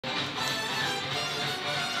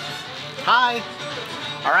Hi.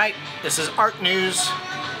 Alright, this is art news.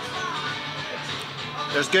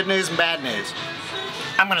 There's good news and bad news.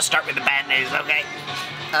 I'm gonna start with the bad news, okay?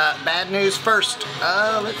 Bad news first.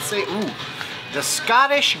 Let's see. The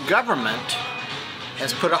Scottish government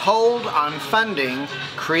has put a hold on funding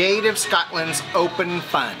Creative Scotland's Open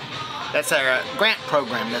Fund. That's a grant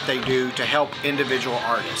program that they do to help individual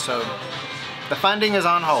artists. So the funding is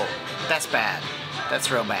on hold. That's bad. That's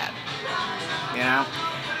real bad. You know?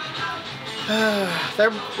 There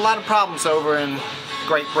are a lot of problems over in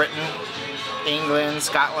Great Britain, England,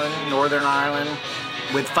 Scotland, Northern Ireland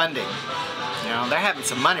with funding. You know, they're having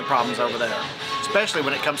some money problems over there, especially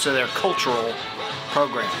when it comes to their cultural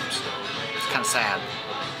programs. It's kind of sad.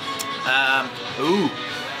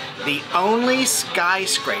 The only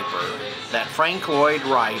skyscraper that Frank Lloyd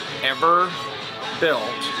Wright ever built,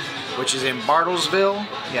 which is in Bartlesville,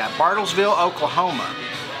 Oklahoma.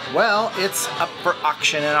 Well, it's up for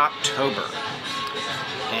auction in October.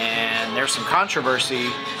 And there's some controversy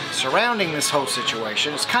surrounding this whole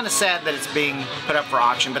situation. It's kind of sad that it's being put up for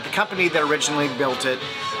auction, but the company that originally built it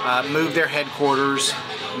moved their headquarters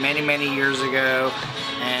many years ago,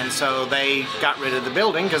 and so they got rid of the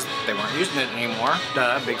building because they weren't using it anymore.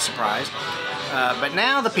 Duh, big surprise. But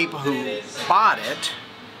now the people who bought it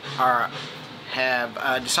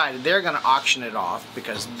have decided they're going to auction it off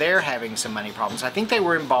because they're having some money problems. I think they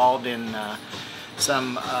were involved in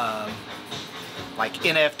some like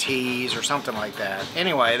NFTs or something like that.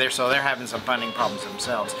 Anyway, they're having some funding problems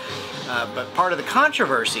themselves. But part of the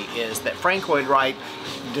controversy is that Frank Lloyd Wright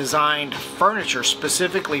designed furniture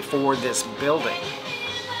specifically for this building,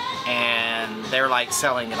 and they're like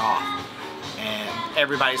selling it off. And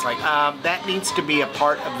everybody's like, that needs to be a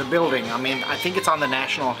part of the building. I mean, I think it's on the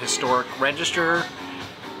National Historic Register,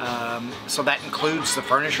 so that includes the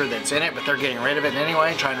furniture that's in it, but they're getting rid of it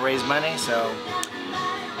anyway, trying to raise money, so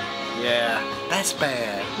yeah, that's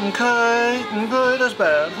bad. Okay, that's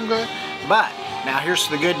bad, okay. But, now here's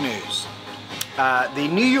the good news. The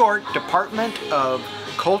New York Department of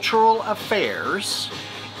Cultural Affairs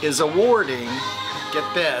is awarding, get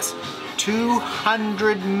this,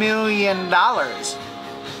 $200 million.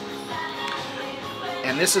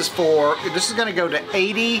 And this is going to go to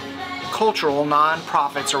 80 cultural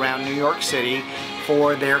nonprofits around New York City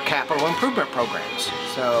for their capital improvement programs.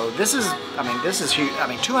 So this is huge. I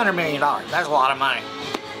mean, $200 million, that's a lot of money.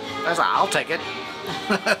 I'll take it.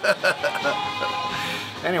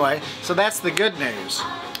 Anyway, so that's the good news.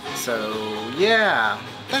 So yeah,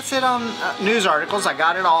 that's it on news articles. I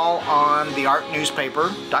got it all on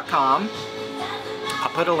theartnewspaper.com. I'll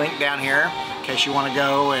put a link down here in case you want to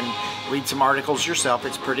go and read some articles yourself.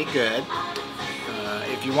 It's pretty good.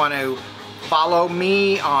 If you want to follow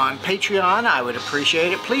me on Patreon, I would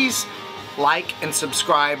appreciate it. Please like and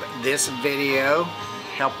subscribe this video.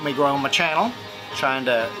 Help me grow my channel, trying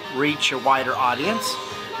to reach a wider audience.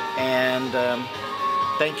 And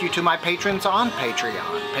thank you to my patrons on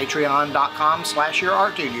Patreon.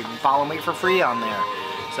 Patreon.com/YourArtDude. You can follow me for free on there.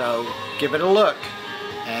 So give it a look.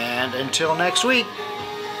 And until next week,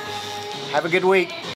 have a good week.